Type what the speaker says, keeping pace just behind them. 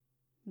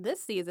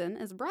This season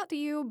is brought to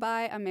you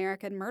by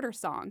American Murder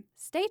Song.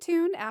 Stay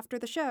tuned after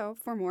the show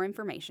for more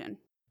information.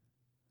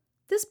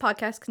 This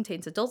podcast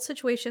contains adult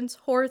situations,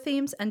 horror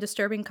themes, and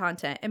disturbing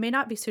content and may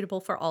not be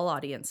suitable for all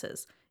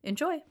audiences.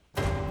 Enjoy!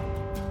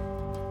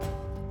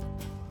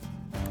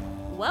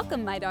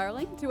 Welcome, my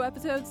darling, to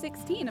episode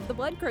 16 of the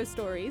Blood Crow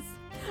Stories.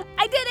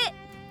 I did it!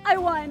 I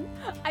won!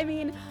 I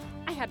mean,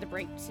 I had to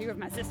break 2 of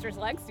my sister's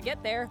legs to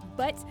get there,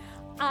 but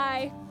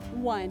I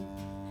won.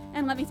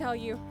 And let me tell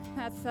you,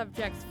 that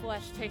subject's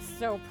flesh tastes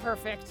so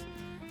perfect.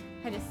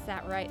 I just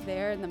sat right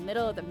there in the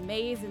middle of the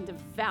maze and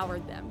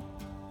devoured them.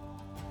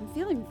 I'm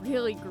feeling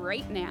really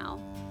great now.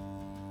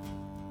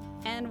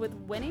 And with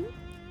winning,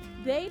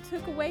 they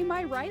took away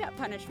my write-up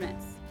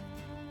punishments.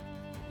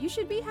 You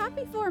should be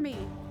happy for me.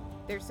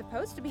 There's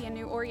supposed to be a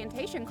new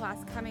orientation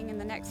class coming in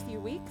the next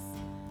few weeks.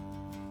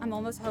 I'm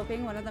almost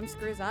hoping one of them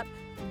screws up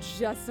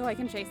just so I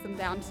can chase them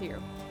down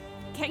too.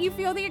 Can't you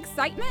feel the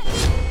excitement?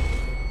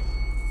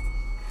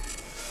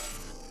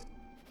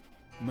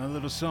 My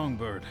little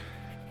songbird.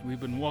 We've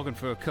been walking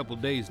for a couple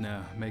days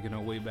now, making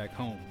our way back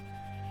home.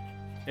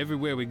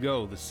 Everywhere we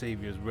go, the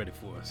Savior's ready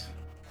for us.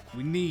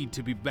 We need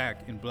to be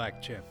back in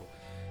Blackchapel.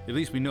 At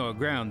least we know our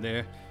ground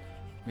there.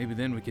 Maybe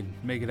then we can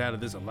make it out of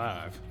this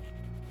alive.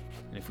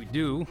 And if we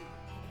do,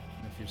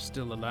 and if you're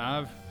still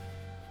alive,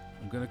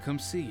 I'm gonna come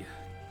see you.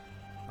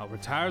 I'll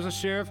retire as a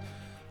sheriff.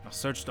 I'll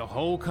search the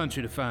whole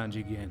country to find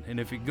you again.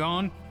 And if you're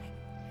gone,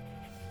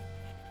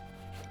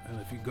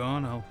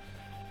 I'll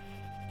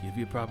give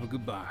you a proper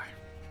goodbye.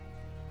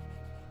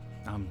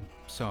 I'm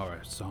sorry,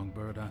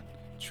 songbird. I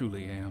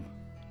truly am.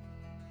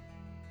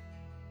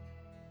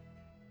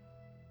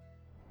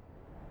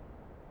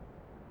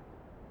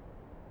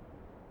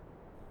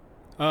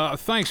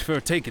 Thanks for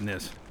taking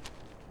this.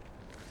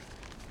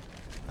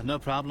 No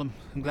problem.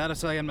 I'm glad I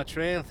saw you on my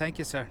trail. Thank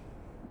you, sir.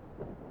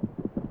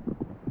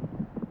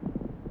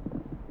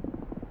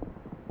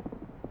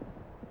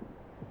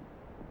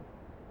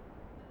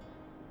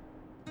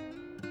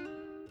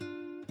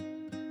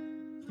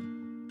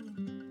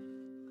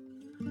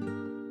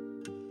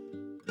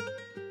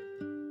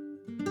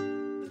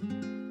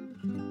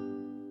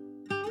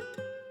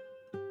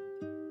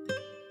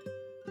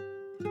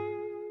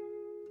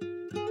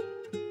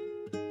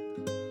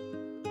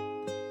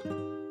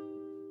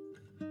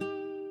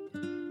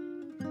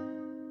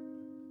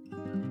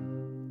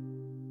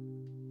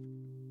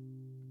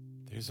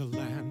 There's a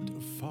land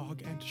of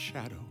fog and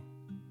shadow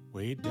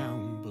way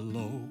down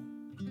below,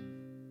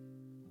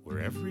 where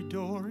every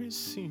door is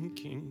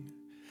sinking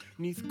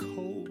 'neath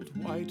cold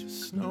white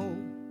snow,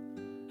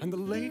 and the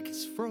lake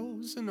is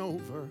frozen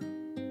over,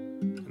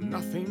 and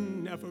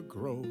nothing never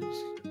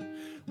grows,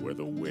 where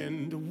the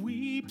wind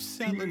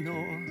weeps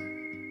Eleanor.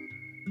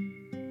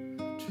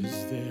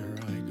 'Tis there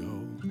I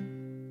go.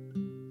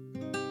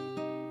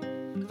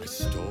 I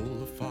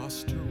stole a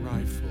Foster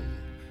rifle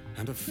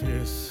and a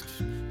fist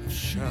of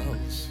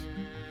shells,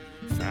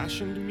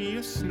 fashioned me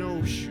a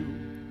snowshoe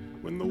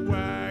when the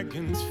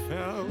wagons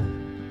fell,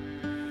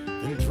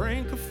 then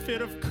drank a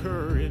fit of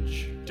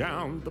courage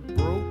down the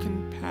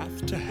broken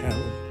path to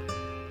hell,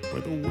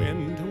 where the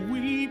wind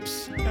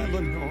weeps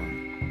Eleanor.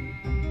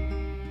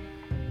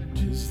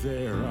 'Tis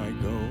there I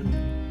go.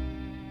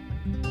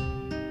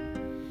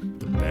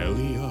 The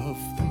belly of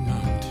the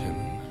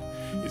mountain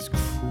is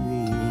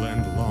cruel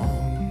and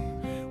long.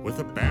 With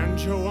a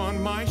banjo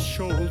on my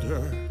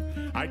shoulder,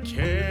 I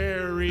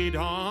carried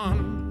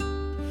on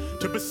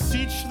to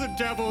beseech the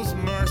devil's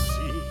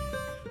mercy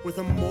with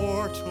a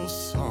mortal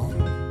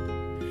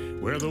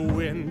song, where the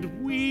wind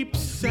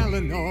weeps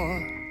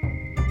Eleanor.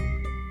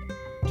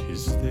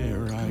 'Tis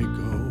there I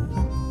go.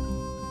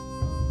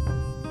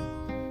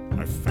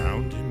 I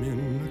found him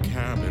in a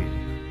cabin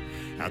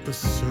at the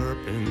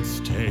Serpent's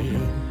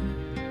Tail,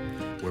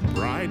 where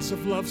brides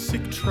of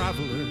lovesick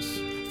travelers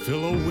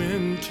fill a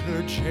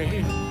winter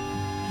jail.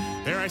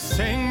 There I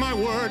sang my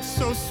words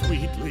so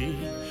sweetly,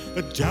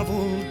 the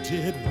devil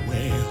did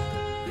wail,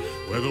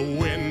 where the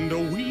wind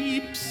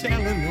weeps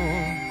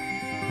Eleanor.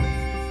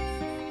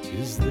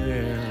 'Tis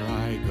there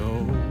I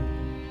go.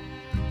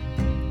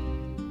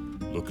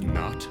 Look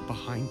not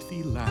behind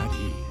thee,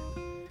 laddie,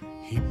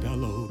 he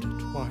bellowed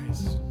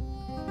twice.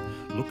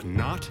 Look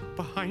not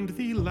behind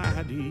thee,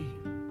 laddie,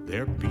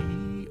 there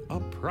be a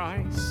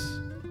price.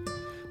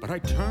 But I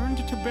turned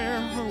to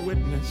bear her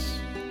witness,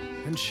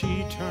 and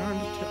she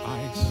turned to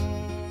ice,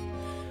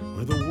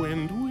 where the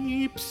wind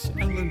weeps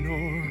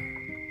Eleanor.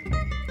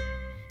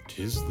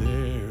 'Tis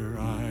there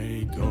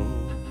I go.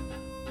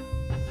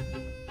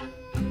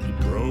 He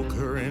broke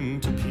her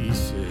into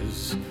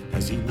pieces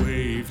as he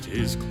waved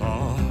his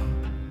claw.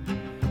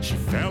 She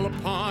fell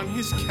upon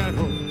his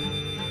kettle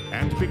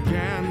and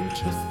began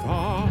to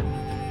thaw.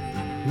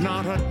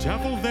 Not a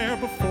devil there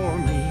before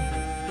me,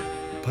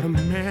 but a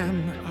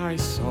man I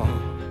saw,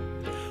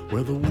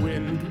 where the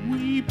wind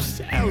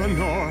weeps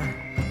Eleanor.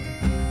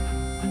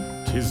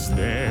 'Tis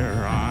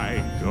there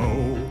I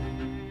go.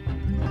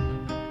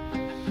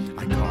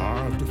 I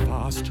carved a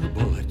Foster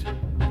bullet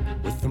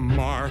with the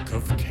mark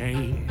of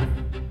Cain.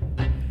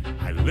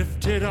 I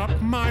lifted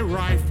up my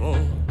rifle,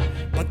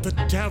 but but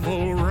the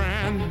devil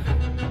ran.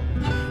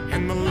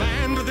 In the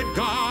land that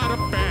God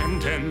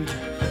abandoned,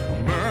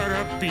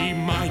 murder be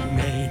my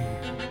name.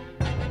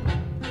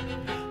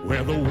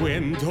 Where the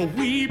wind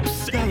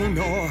weeps,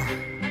 Eleanor,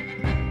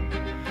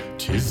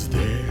 'tis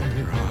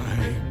there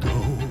I go.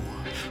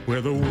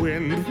 Where the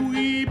wind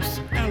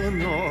weeps,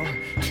 Eleanor,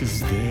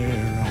 'tis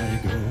there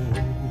I go.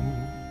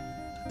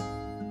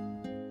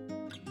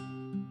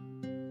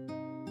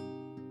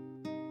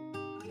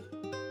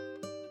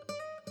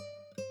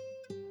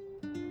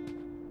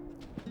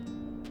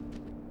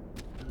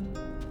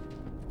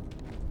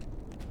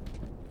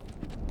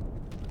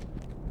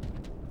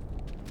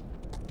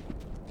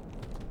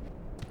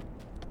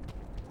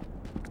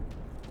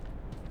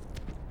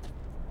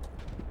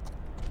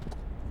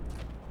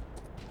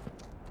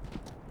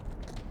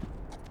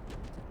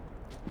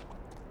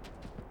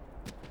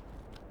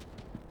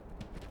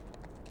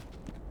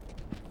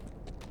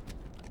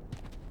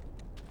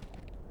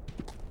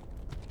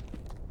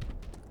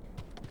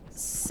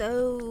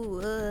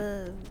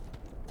 So,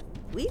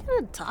 we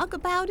gonna talk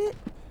about it?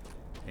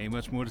 Ain't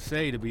much more to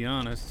say, to be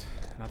honest.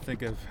 I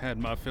think I've had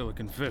my fill of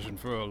confession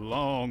for a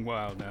long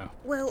while now.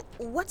 Well,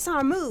 what's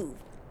our move?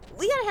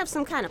 We gotta have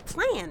some kind of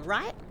plan,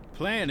 right?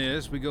 Plan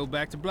is we go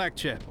back to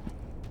Blackchapel.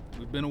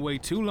 We've been away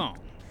too long.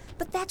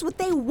 But that's what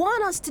they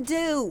want us to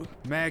do.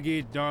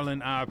 Maggie,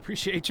 darling, I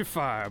appreciate your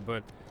fire,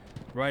 but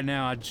right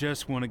now I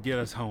just want to get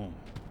us home.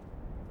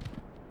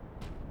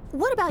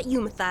 What about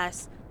you,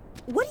 Matthias?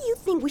 What do you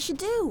think we should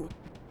do?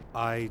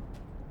 I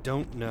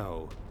don't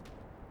know.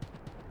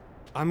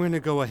 I'm gonna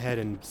go ahead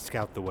and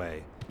scout the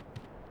way.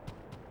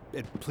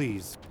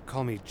 Please,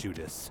 call me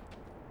Judas.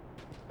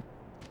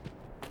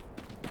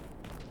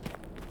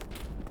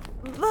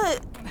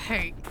 But...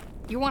 Hey,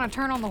 you want to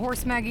turn on the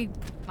horse, Maggie?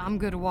 I'm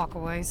good at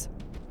walkaways.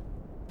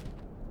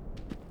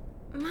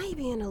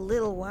 maybe in a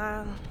little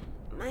while.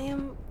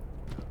 Ma'am,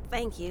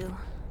 thank you.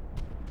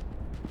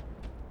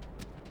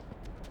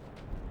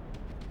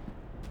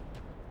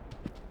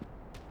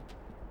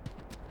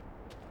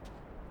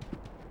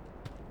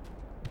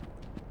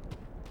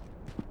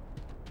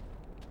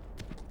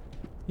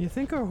 You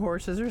think our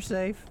horses are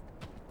safe?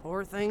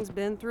 Poor thing's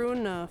been through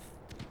enough.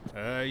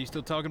 You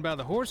still talking about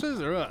the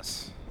horses or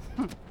us?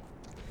 A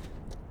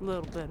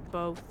little bit of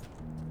both.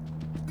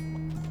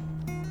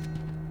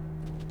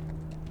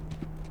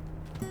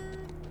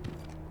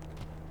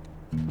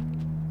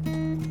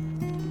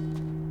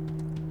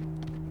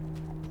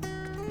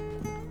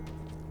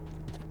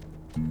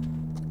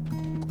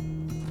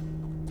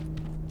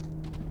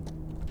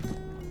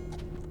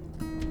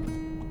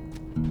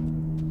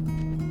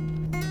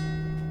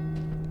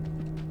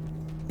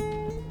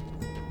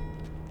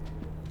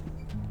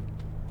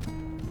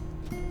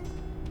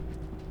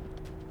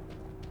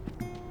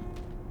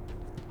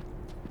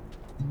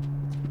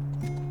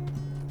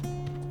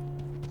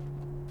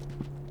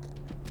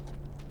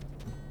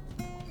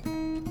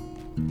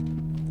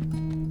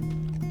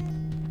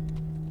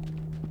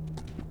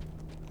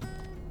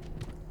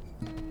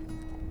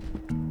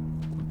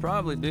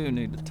 Probably do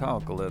need to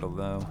talk a little,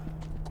 though.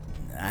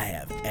 I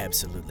have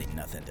absolutely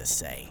nothing to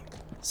say,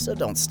 so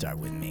don't start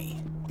with me.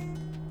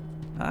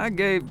 I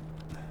gave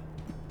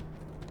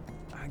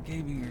you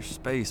your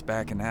space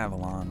back in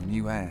Avalon when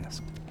you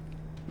asked.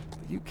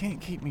 But you can't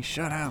keep me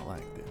shut out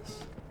like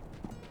this.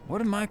 What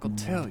did Michael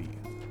tell you?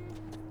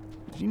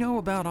 Did you know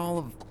about all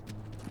of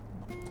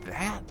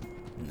that?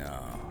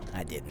 No,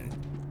 I didn't.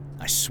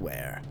 I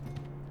swear.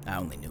 I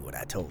only knew what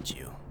I told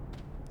you.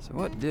 So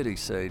what did he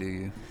say to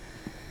you?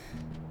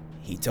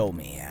 He told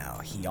me how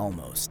he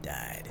almost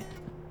died,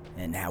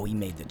 and how he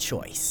made the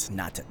choice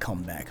not to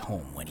come back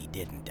home when he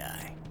didn't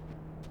die.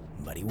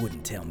 But he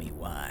wouldn't tell me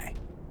why.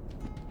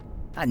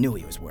 I knew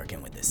he was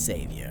working with the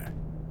Savior,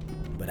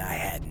 but I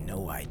had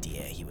no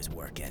idea he was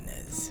working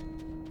as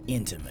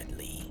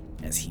intimately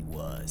as he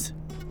was.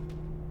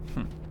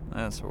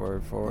 That's a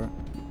word for it.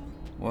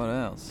 What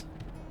else?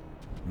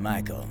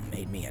 Michael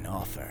made me an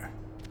offer.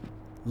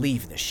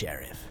 Leave the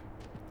sheriff.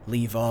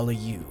 Leave all of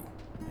you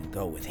and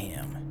go with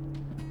him.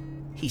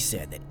 He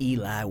said that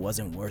Eli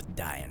wasn't worth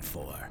dying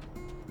for,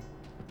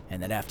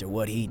 and that after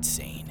what he'd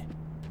seen,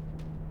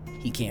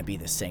 he can't be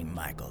the same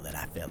Michael that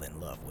I fell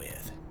in love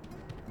with.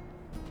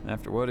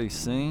 After what he's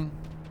seen?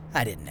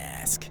 I didn't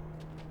ask.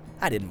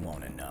 I didn't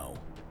want to know.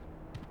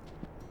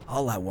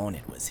 All I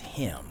wanted was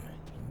him,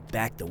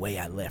 back the way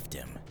I left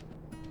him.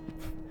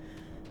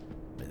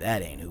 But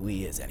that ain't who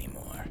he is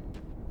anymore.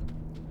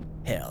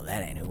 Hell,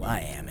 that ain't who I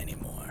am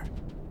anymore.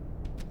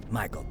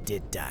 Michael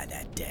did die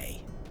that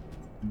day.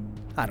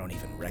 I don't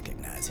even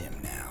recognize him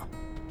now.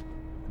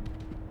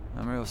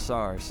 I'm real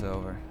sorry,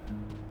 Silver.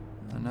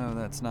 I know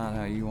that's not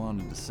how you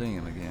wanted to see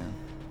him again.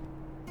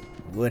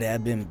 Would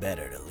have been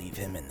better to leave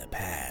him in the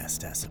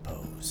past, I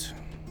suppose.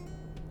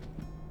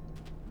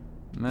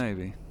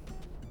 Maybe.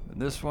 But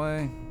this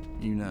way,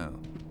 you know.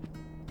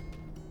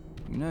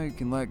 You know you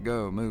can let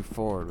go, move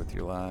forward with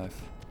your life,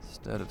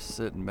 instead of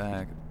sitting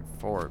back at your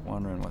fort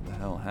wondering what the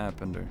hell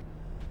happened or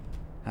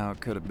how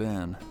it could have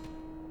been.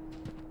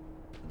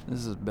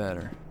 This is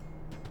better.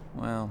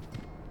 Well,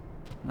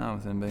 Not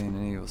with him being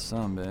an evil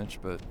sumbitch,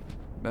 but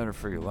better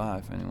for your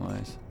life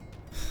anyways.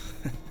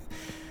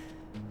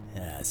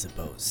 Yeah, I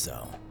suppose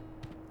so.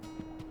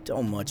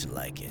 Don't much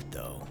like it,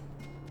 though.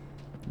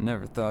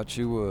 Never thought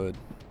you would.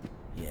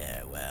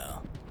 Yeah,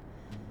 well,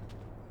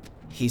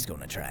 he's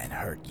gonna try and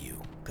hurt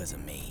you because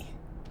of me.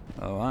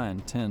 Oh, I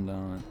intend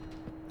on it.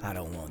 I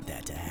don't want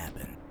that to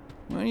happen.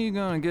 When are you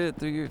gonna get it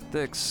through your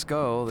thick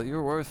skull that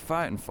you're worth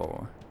fighting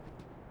for?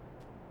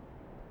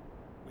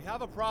 We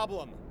have a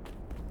problem.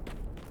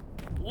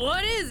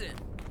 What is it?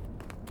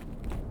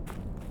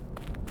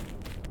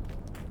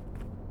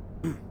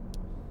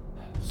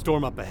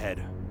 Storm up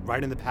ahead,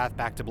 right in the path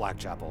back to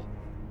Blackchapel.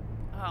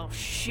 Oh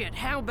shit,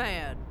 how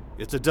bad?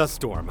 It's a dust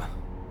storm.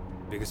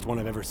 Biggest one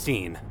I've ever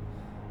seen.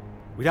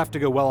 We'd have to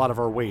go well out of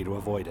our way to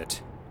avoid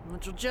it.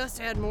 But you'll just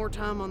add more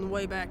time on the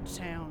way back to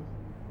town.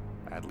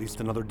 At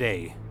least another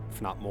day,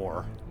 if not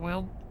more.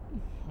 Well,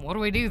 what do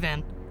we do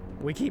then?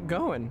 We keep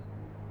going.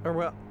 Or,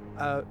 well,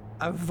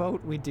 I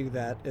vote we do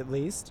that, at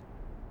least.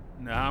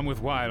 Nah, I'm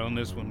with Wyatt on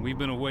this one. We've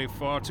been away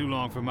far too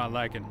long for my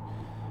liking.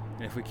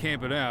 And if we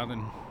camp it out,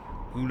 then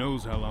who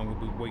knows how long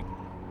we'll be waiting.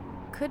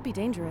 Could be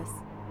dangerous.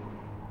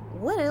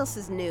 What else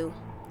is new?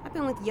 I've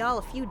been with y'all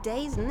a few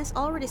days, and this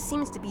already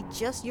seems to be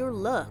just your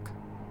luck.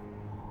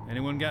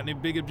 Anyone got any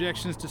big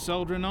objections to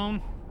soldiering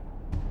on?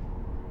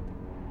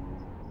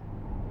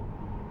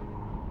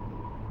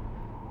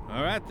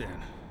 All right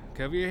then.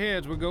 Cover your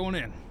heads, we're going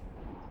in.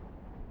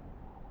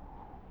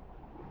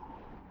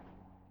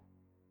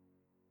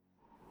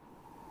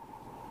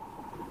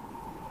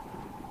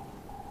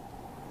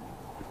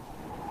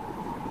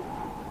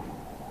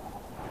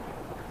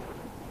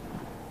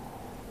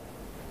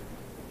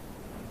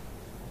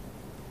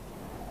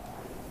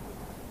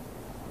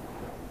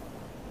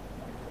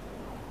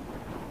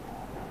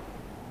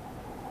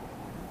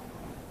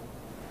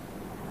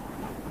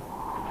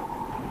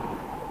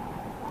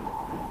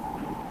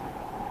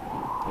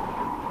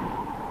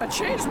 I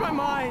changed my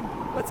mind.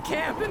 Let's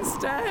camp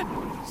instead.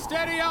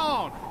 Steady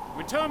on!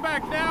 We turn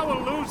back now,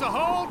 we'll lose the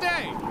whole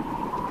day!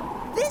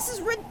 This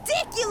is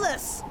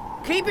ridiculous!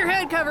 Keep your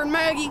head covered,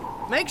 Maggie.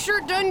 Make sure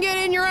it doesn't get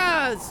in your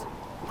eyes.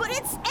 But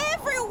it's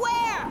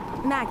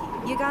everywhere!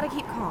 Maggie, you gotta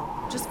keep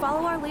calm. Just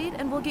follow our lead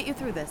and we'll get you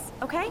through this,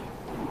 okay?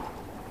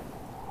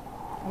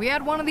 We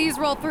had one of these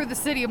roll through the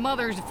city of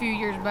Mothers a few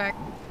years back.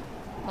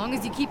 As long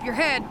as you keep your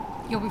head,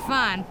 you'll be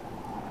fine.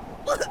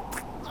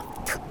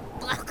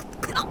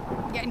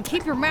 Yeah, and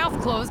keep your mouth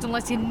closed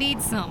unless you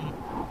need some.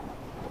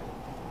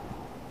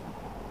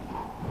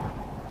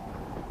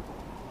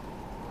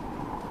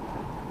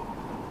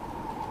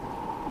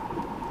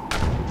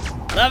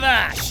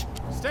 Lavash!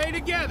 Stay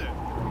together!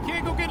 We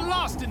can't go get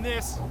lost in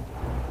this!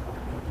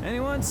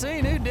 Anyone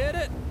seen who did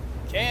it?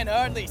 Can't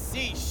hardly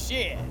see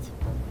shit.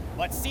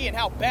 But seeing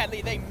how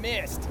badly they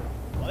missed,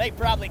 well, they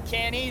probably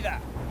can't either.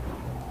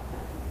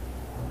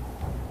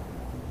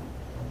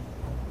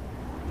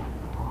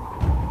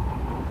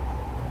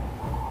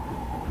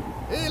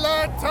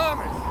 Eli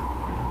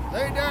Thomas,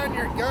 lay down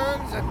your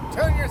guns and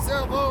turn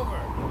yourself over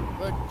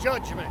for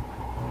judgment.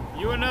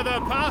 You another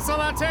apostle,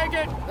 I take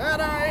it?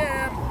 That I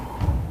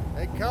am.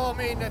 They call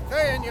me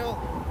Nathaniel.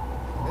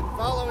 Been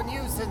following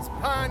you since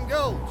Pine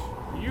Gulch.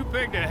 You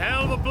picked a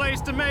hell of a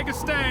place to make a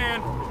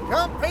stand.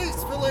 Come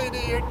peacefully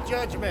to your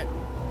judgment.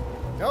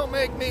 Don't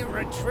make me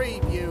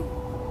retrieve you.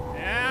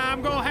 Yeah,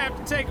 I'm gonna have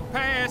to take a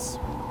pass.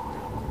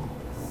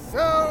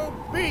 So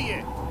be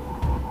it.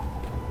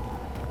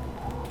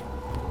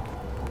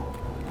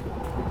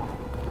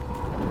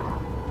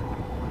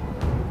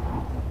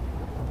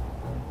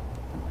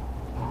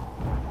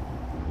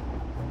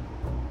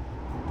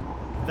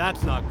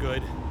 That's not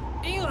good.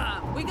 Eli,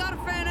 we gotta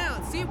fan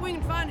out. See if we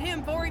can find him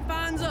before he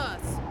finds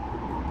us.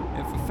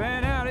 If we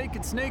fan out, he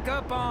could sneak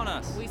up on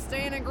us. We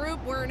stay in a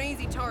group, we're an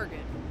easy target.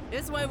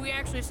 This way we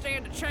actually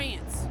stand a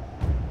chance.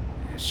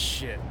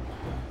 Shit.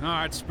 All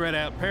right, spread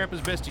out. Pair up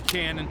as best you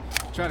can and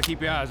try to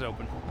keep your eyes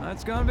open.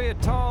 That's gonna be a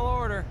tall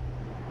order.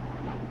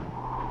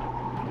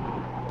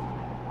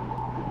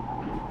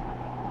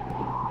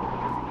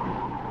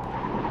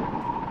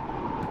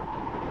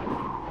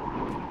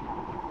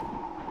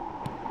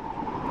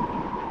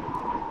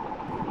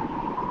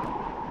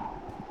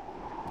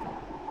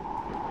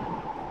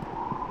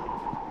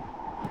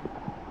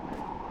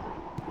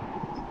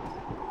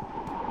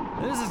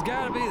 This has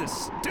got to be the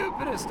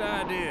stupidest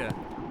idea.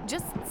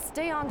 Just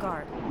stay on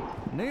guard.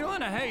 Needle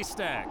in a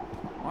haystack.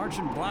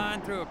 Marching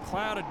blind through a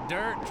cloud of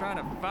dirt, trying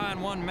to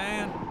find one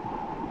man.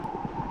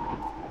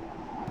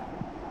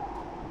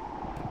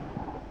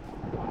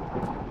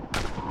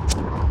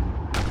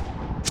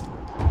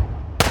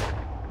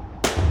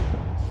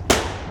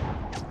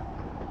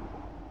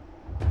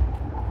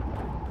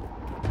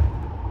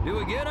 Do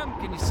we get him?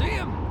 Can you see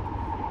him?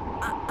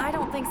 I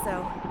don't think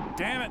so.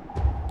 Damn it.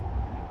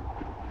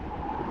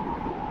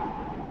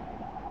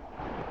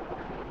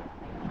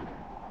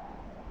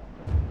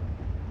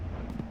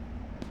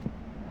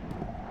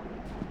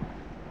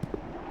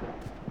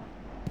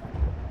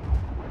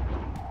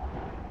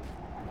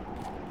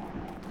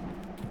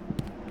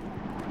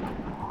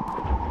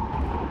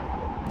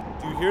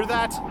 Do you hear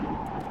that?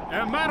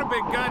 There might have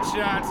been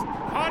gunshots.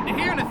 Hard to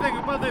hear anything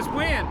above this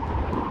wind.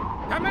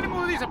 How many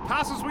more of these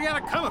apostles we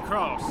gotta come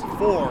across?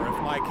 4,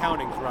 if my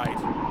counting's right,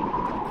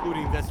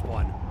 including this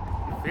one.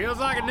 Feels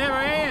like it never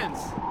ends.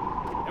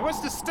 And what's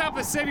to stop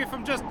the Savior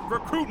from just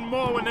recruiting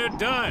more when they're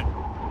done?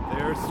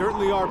 There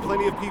certainly are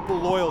plenty of people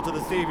loyal to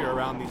the Savior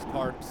around these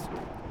parts.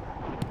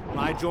 When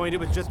I joined, it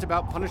was just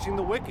about punishing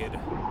the wicked.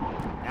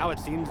 Now it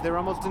seems they're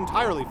almost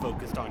entirely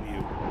focused on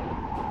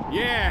you.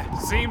 Yeah,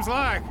 seems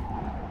like.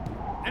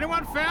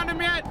 Anyone found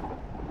him yet?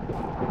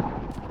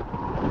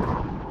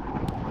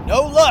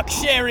 No luck,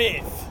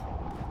 Sheriff!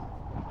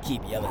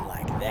 Keep yelling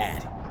like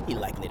that. He's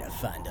likely to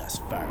find us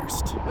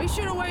first. We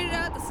should have waited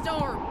out the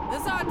storm.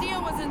 This idea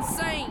was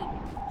insane.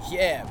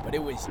 Yeah, but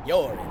it was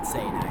your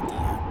insane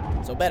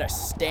idea. So better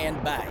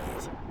stand by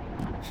it.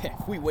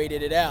 If we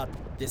waited it out,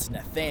 this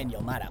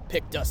Nathaniel might have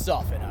picked us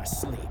off in our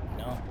sleep,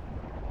 no?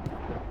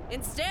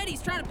 Instead,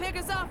 he's trying to pick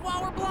us off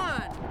while we're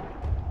blind.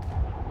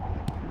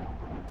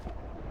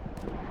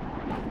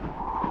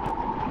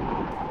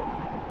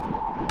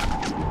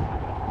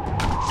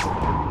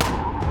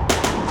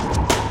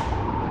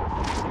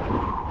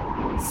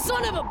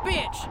 Son of a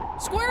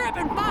bitch! Square up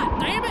and fight,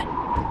 damn it!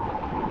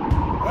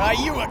 Are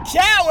you a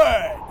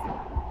coward?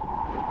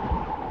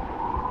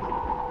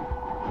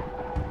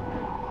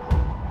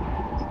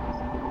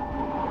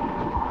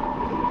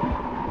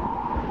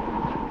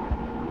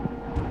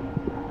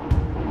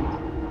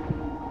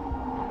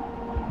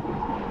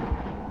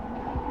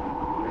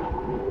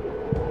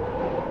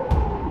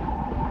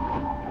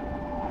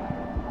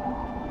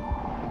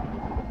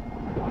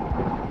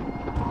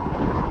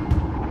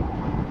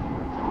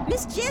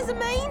 Miss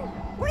Jessamine?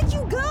 Where'd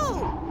you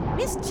go?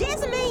 Miss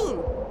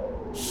Jessamine!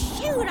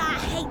 Shoot, I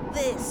hate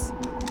this!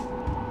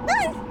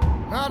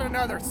 Not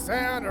another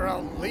sound or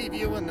I'll leave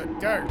you in the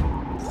dirt.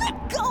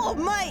 Let go of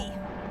me!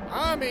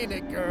 I mean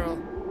it, girl.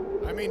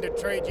 I mean to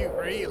trade you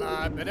for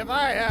Eli, but if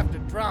I have to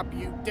drop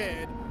you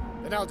dead,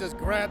 then I'll just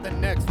grab the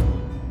next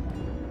one.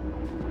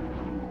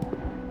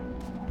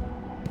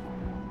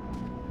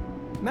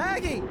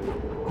 Maggie!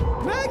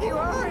 Maggie, where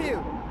are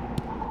you?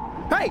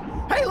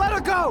 Hey, let her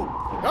go!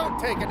 Don't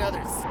take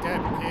another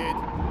step, kid.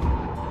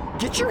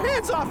 Get your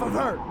hands off of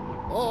her!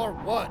 Or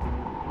what?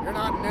 You're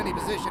not in any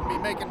position to be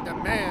making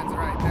demands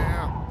right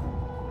now.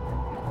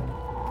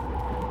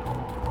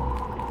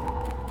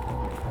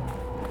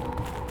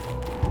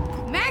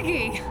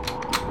 Maggie!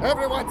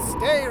 Everyone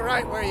stay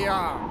right where you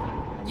are.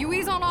 You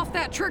ease on off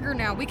that trigger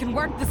now. We can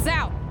work this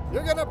out.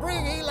 You're gonna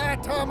bring Eli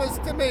Thomas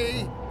to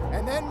me,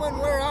 and then when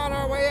we're on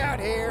our way out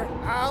here,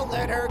 I'll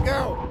let her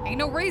go. Ain't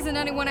no reason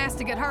anyone has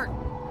to get hurt.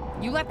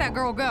 You let that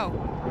girl go.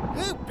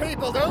 You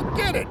people don't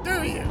get it,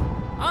 do you?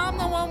 I'm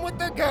the one with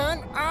the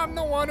gun. I'm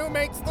the one who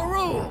makes the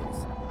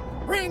rules.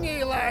 Bring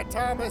Eli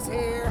Thomas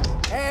here,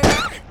 and...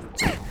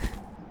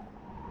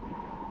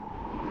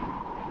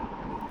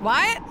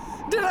 Wyatt?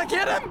 Did I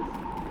get him?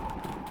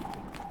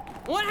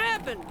 What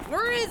happened?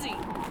 Where is he?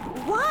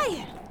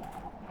 Wyatt!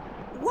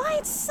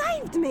 Wyatt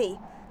saved me!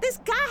 This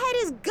guy had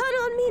his gun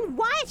on me and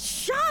Wyatt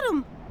shot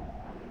him!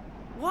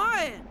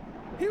 Wyatt!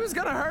 He was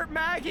gonna hurt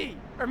Maggie,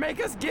 or make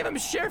us give him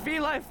Sheriff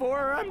Eli for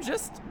her. I'm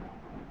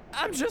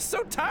just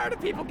so tired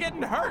of people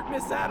getting hurt,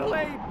 Miss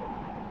Adelaide.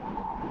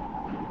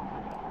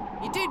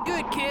 You did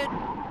good, kid.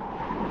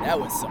 That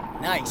was some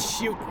nice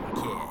shooting,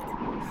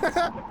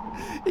 kid.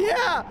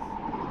 Yeah!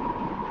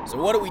 So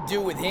what do we do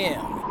with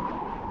him?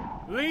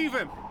 Leave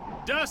him.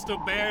 Dust will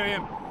bury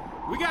him.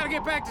 We gotta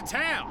get back to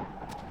town.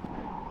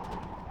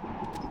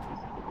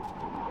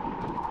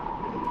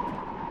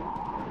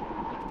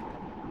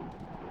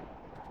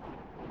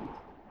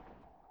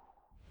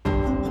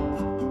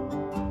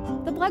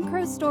 The Blood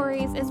Crow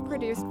Stories is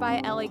produced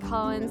by Ellie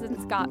Collins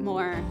and Scott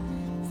Moore.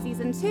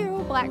 Season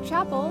 2,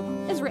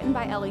 Blackchapel, is written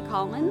by Ellie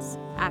Collins,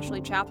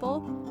 Ashley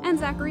Chappell, and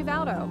Zachary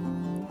Valdo.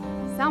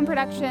 Sound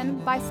production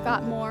by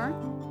Scott Moore.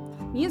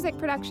 Music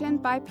production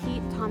by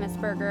Pete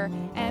Thomasberger,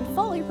 and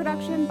Foley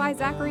production by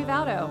Zachary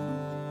Valdo.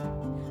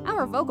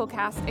 Our vocal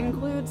cast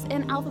includes,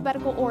 in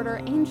alphabetical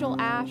order, Angel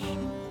Ash,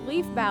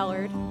 Leaf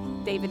Ballard,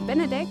 David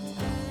Benedict,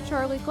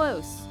 Charlie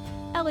Close,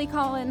 Ellie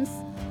Collins,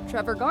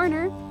 Trevor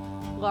Garner,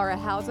 Laura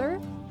Hauser,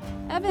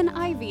 Evan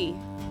Ivey,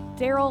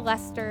 Daryl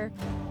Lester,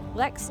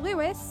 Lex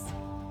Lewis,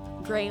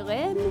 Gray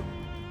Lynn,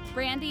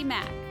 Brandy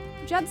Mack,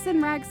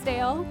 Judson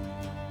Ragsdale,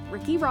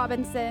 Ricky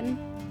Robinson,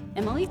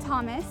 Emily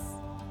Thomas,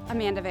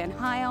 Amanda Van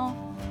Heil,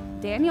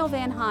 Daniel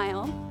Van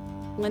Heil,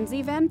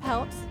 Lindsay Van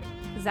Pelt,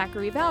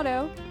 Zachary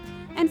Valdo,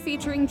 and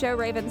featuring Joe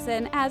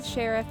Ravenson as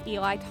Sheriff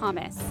Eli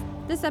Thomas.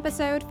 This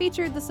episode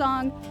featured the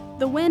song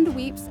The Wind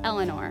Weeps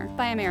Eleanor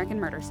by American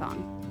Murder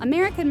Song.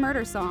 American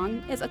Murder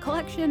Song is a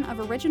collection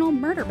of original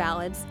murder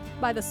ballads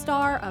by the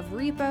star of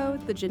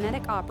Repo, the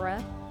Genetic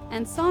Opera,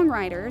 and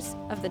songwriters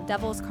of The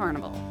Devil's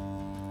Carnival.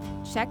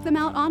 Check them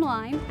out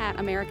online at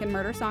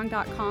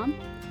AmericanMurderSong.com,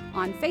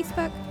 on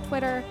Facebook,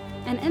 Twitter,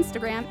 and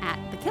Instagram at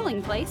The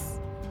Killing Place,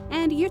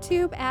 and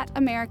YouTube at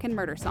American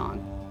Murder Song.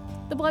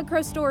 The Blood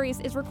Crow Stories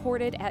is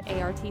recorded at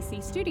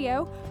ARTC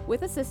Studio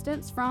with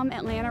assistance from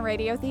Atlanta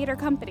Radio Theater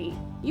Company.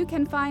 You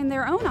can find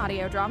their own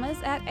audio dramas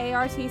at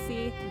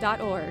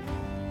artc.org.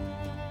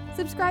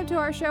 Subscribe to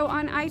our show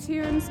on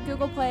iTunes,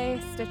 Google Play,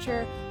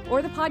 Stitcher,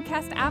 or the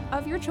podcast app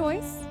of your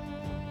choice.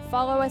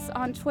 Follow us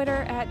on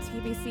Twitter at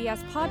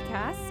TBCS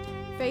Podcast,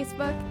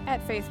 Facebook at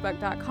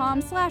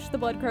facebook.com/The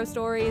Blood Crow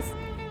Stories,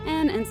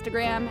 and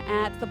Instagram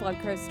at The Blood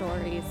Crow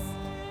Stories.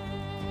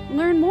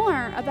 Learn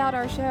more about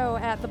our show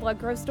at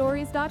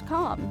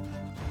thebloodcrowstories.com.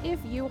 If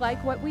you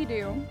like what we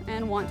do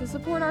and want to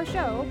support our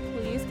show,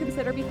 please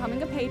consider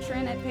becoming a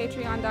patron at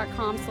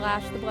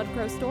patreon.com/The Blood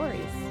Crow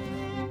Stories.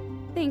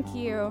 Thank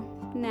you.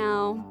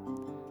 Now,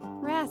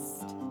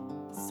 rest,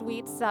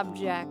 sweet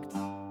subject.